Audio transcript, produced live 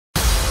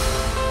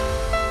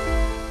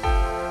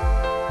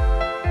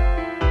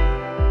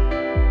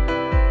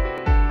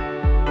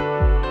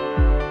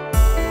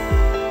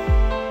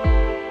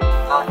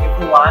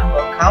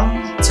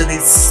to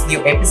this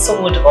new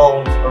episode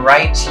of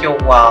Write Your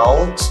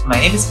World. My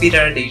name is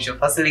Peter, the usual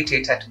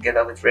facilitator,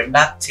 together with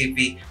Reminac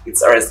TV.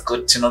 It's always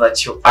good to know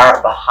that you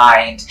are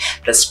behind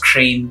the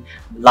screen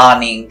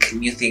learning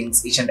new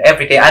things each and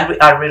every day, and we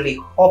are really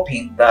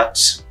hoping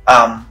that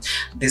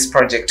this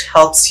project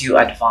helps you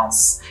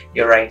advance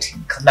your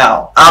writing.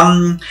 Now,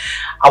 I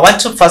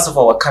want to first of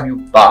all welcome you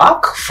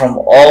back from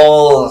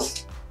all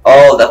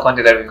the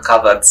content that we've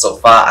covered so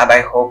far, and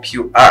I hope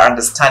you are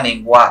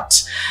understanding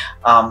what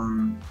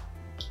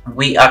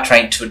we are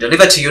trying to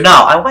deliver to you.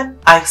 Now, I want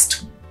us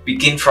to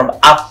begin from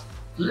a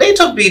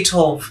little bit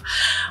of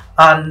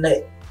an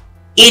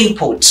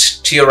input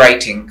to your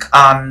writing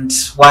and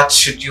what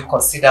should you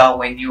consider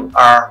when you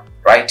are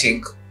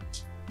writing.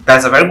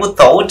 That's a very good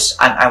thought,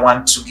 and I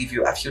want to give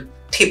you a few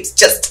tips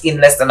just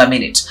in less than a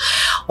minute.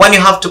 When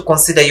you have to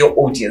consider your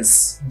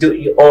audience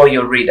or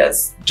your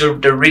readers,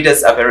 the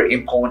readers are very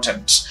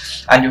important,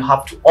 and you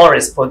have to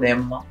always put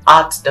them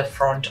at the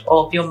front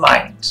of your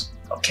mind.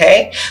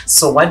 Okay,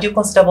 so what do you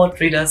consider about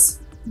readers?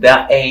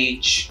 Their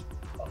age,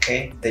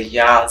 okay, the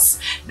years.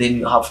 Then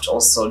you have to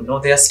also know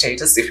their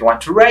status. If you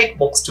want to write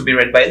books to be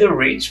read by the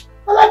rich,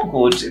 well, that's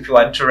good. If you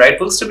want to write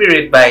books to be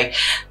read by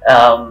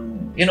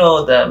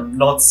the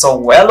not so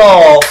well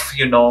off,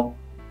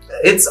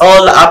 it's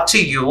all up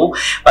to you.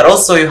 But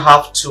also you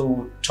have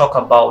to talk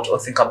about or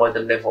think about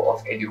the level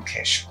of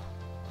education.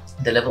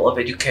 The level of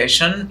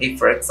education, if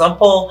for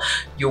example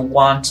you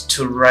want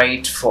to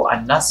write for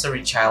a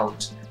nursery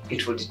child,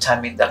 it will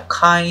determine the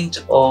kind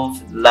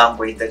of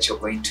language that you're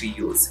going to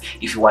use.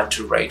 If you want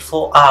to write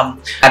for a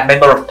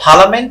member of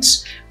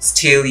parliament,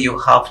 still you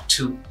have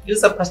to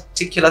use a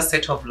particular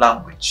set of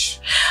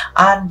language.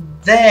 And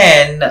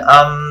then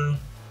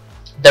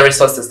the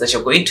resources that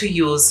you're going to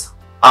use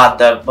are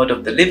the mode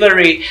of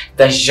delivery,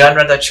 the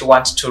genre that you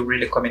want to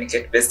really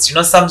communicate best.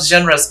 Some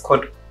genres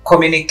could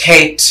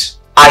communicate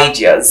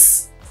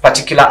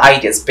particular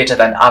ideas better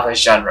than other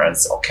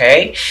genres.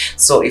 Okay,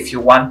 so if you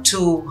want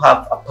to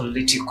have a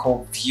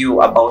political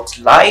view about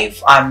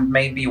life and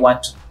maybe you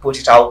want to put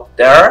it out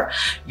there,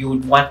 you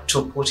would want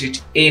to put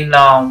it in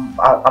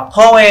a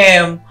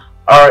poem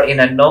or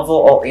in a novel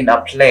or in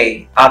a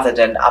play other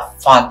than a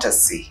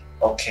fantasy.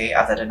 Okay,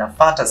 other than a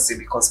fantasy,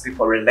 because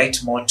people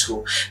relate more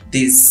to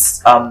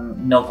these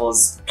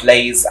novels,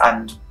 plays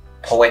and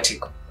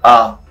poetic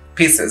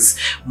pieces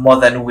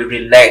more than we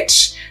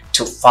relate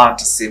to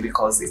fantasy,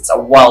 because it's a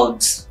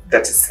world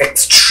that is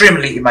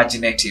extremely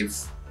imaginative.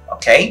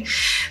 Okay,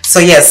 so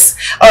yes,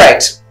 all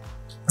right,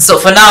 so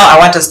for now I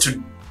want us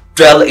to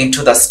dwell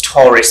into the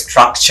story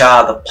structure,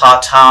 the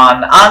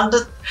pattern and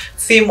the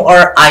theme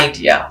or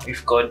idea,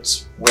 if God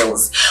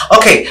wills.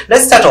 Okay,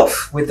 let's start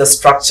off with the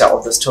structure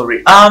of the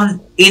story. In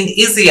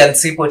easy and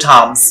simple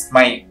terms,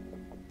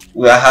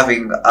 we are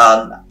having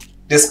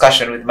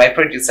discussion with my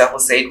producer who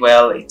said,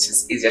 well, it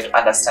is easier to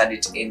understand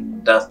it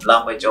in the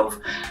language of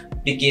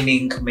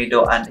beginning,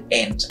 middle and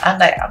end,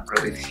 and I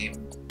agree with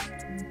him.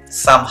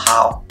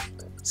 Somehow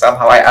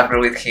I agree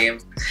with him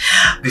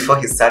before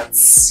he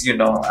starts,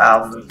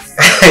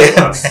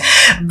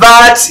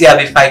 but yeah,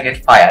 before I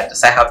get fired,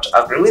 so I have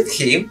to agree with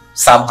him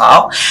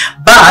somehow.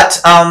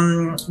 But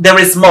there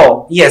is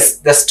more. Yes,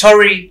 the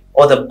story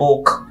or the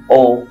book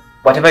or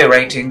whatever you're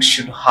writing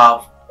should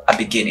have a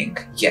beginning.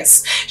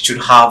 Yes, it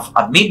should have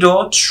a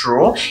middle,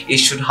 true, it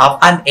should have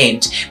an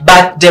end,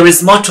 but there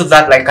is more to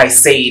that, like I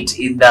said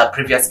in the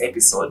previous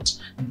episode,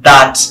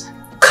 that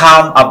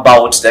come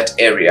about that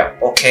area.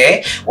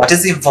 Okay, what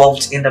is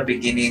involved in the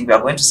beginning, we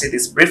are going to see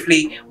this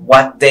briefly,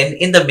 what then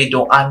in the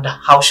middle, and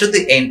how should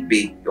the end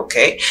be.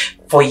 Okay,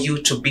 for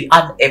you to be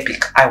an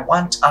epic, I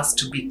want us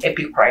to be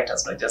epic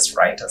writers, not just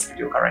writers,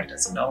 mediocre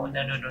writers. No,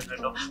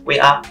 we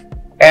are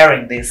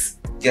airing this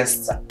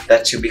just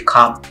that you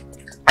become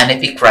an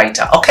epic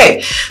writer.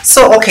 Okay,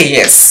 so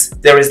yes,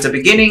 there is the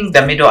beginning,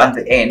 the middle and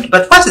the end,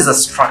 but what is the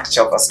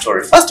structure of a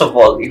story? First of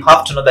all, you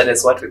have to know that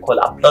there's what we call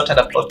a plot and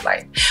a plot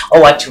line, or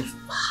what you've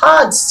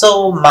heard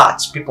so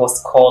much people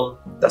call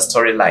the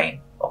storyline.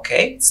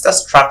 Okay, it's the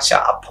structure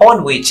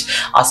upon which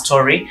a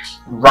story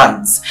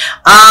runs,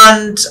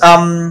 and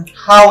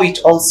how it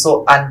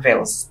also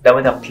unveils, the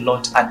way the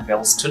plot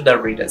unveils to the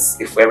readers.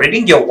 If we're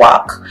reading your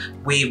work,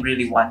 we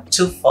really want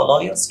to follow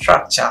your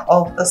structure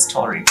of the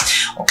story.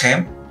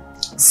 Okay,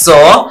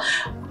 so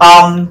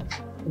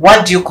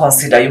what do you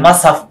consider? You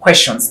must have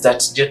questions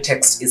that your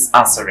text is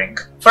answering.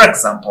 For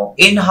example,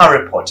 in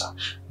Harry Potter,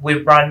 we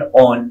run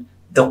on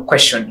the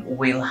question,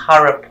 will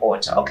Harry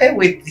Potter,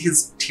 with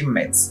his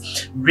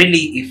teammates,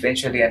 really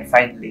eventually and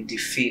finally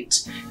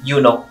defeat who,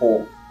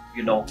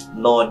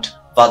 Lord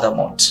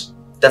Voldemort?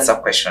 That's a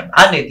question,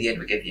 and in the end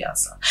we get the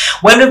answer.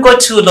 When we go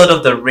to Lord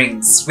of the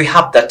Rings, we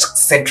have that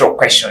central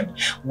question,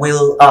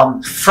 will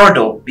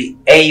Frodo be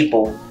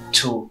able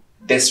to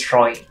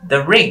destroy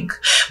the ring?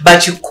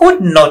 But you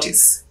could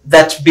notice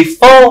that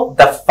before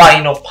the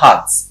final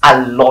parts,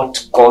 a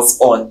lot goes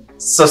on.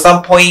 So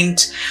some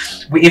point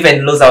we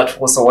even lose out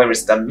also where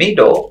is the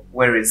middle,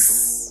 where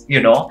is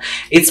you know.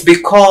 It's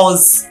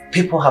because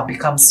people have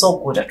become so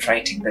good at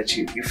writing that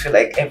you feel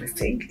like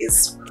everything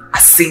is a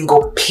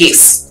single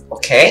piece.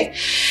 Okay,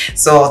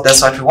 so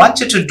that's what we want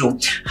you to do.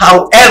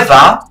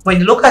 However, when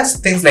you look at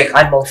things like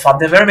animal farm,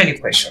 there are very many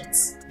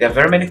questions. There are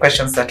very many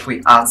questions that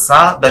we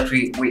answer, that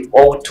we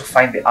ought to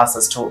find the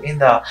answers to in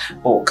the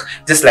book.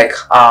 Just like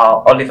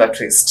Oliver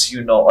Twist,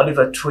 you know,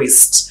 Oliver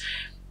Twist,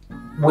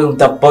 will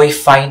the boy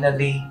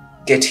finally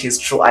get his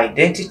true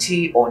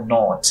identity or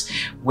not?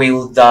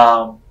 Will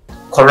the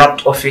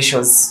corrupt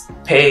officials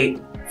pay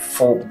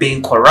for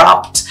being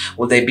corrupt?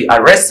 Will they be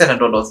arrested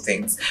and all those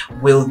things?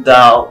 Will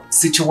the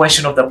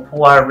situation of the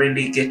poor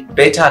really get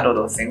better and all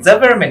those things? There are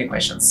very many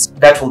questions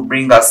that will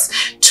bring us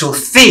to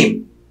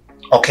theme,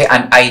 okay,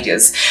 and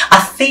ideas.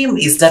 A theme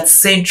is that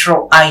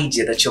central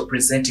idea that you're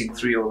presenting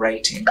through your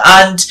writing,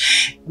 and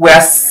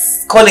we're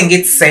calling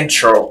it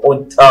central,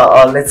 or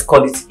let's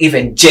call it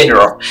even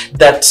general,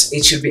 that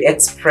it should be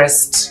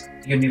expressed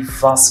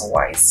universal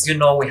wise. You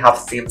know, we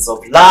have themes of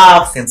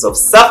love, themes of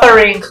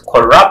suffering,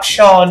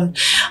 corruption,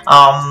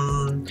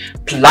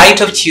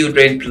 plight of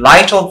children,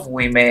 plight of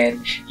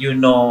women, you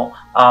know.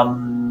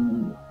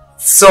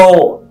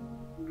 So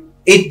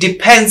it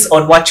depends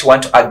on what you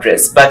want to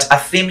address, but a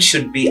theme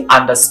should be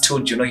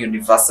understood, you know,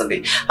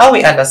 universally. How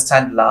we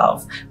understand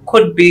love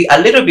could be a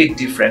little bit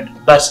different,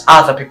 but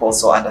other people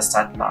also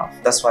understand love.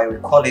 That's why we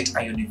call it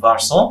a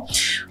universal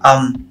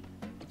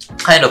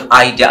kind of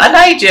idea. An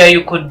idea,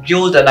 you could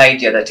build an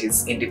idea that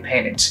is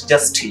independent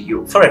just to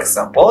you. For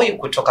example, you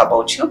could talk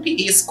about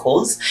UPE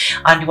schools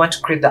and you want to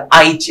create the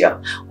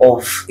idea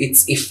of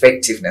its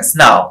effectiveness.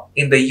 Now,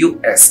 in the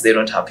US, they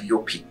don't have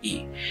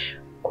UPE.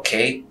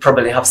 Okay,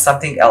 probably have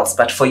something else,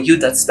 but for you,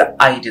 that's the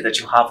idea that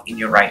you have in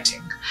your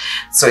writing.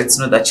 So it's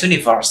not that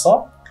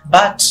universal,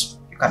 but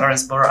you can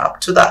always borrow up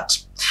to that.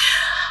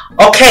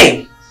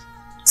 Okay,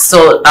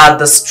 so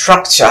the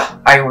structure,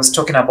 I was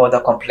talking about the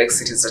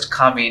complexities that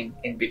come in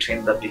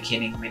between the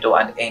beginning, middle,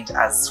 and end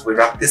as we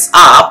wrap this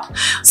up.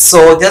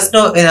 So there's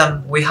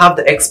no, we have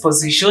the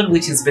exposition,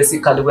 which is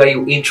basically where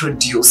you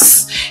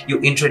introduce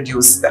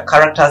the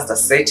characters, the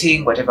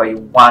setting, whatever you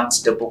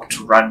want the book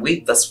to run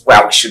with. That's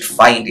where we should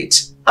find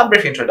it. A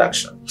brief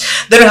introduction.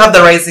 Then we have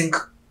the rising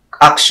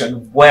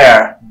action,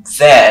 where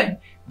then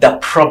the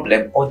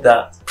problem or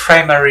the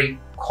primary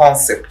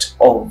concept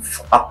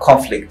of a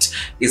conflict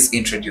is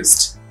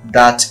introduced.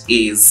 That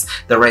is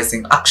the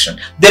rising action.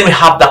 Then we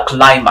have the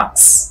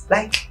climax,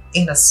 like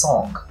in a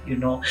song, you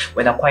know,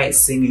 when a choir is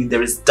singing,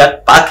 there is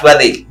that part where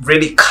they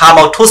really come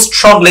out too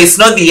strongly. It's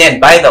not the end,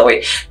 by the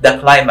way. The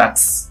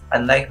climax,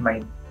 unlike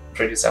my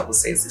producer who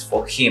says it,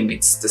 for him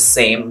it's the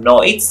same.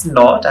 No, it's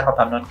not. I hope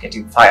I'm not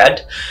getting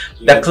fired.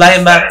 The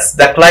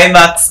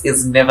climax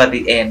is never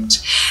the end.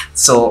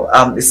 So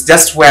it's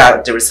just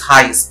where there is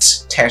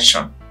highest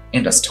tension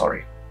in the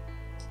story.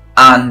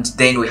 And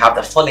then we have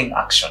the falling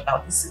action.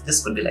 Now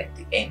this could be like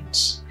the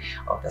end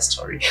of the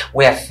story,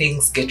 where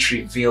things get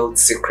revealed,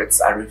 secrets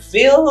are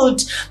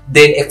revealed,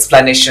 then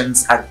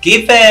explanations are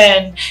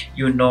given,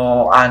 you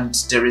know, and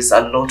there is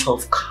a lot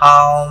of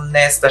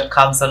calmness that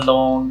comes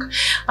along,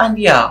 and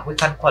yeah, we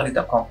can call it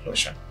the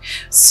conclusion.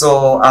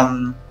 So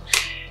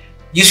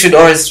you should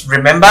always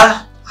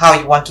remember how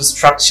you want to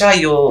structure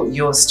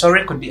your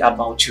story. Could be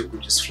about, you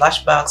could use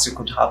flashbacks, you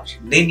could have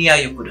linear,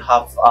 you could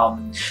have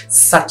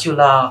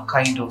circular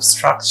kind of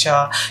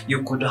structure,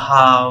 you could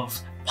have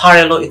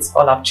parallel. It's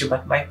all up to you,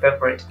 but my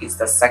favorite is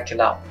the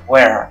circular,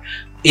 where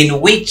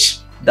in which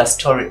the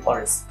story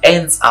always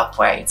ends up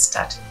where it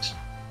started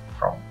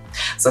from.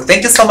 So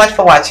thank you so much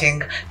for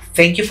watching.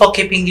 Thank you for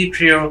keeping it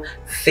real.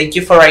 Thank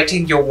you for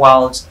writing your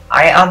world.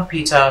 I am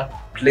Peter.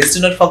 Please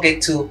do not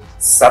forget to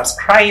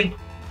subscribe,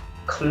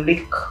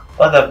 click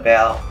on the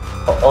bell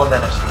for all the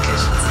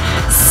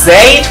notifications.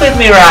 Say it with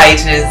me,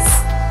 writers.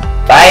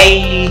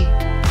 Bye.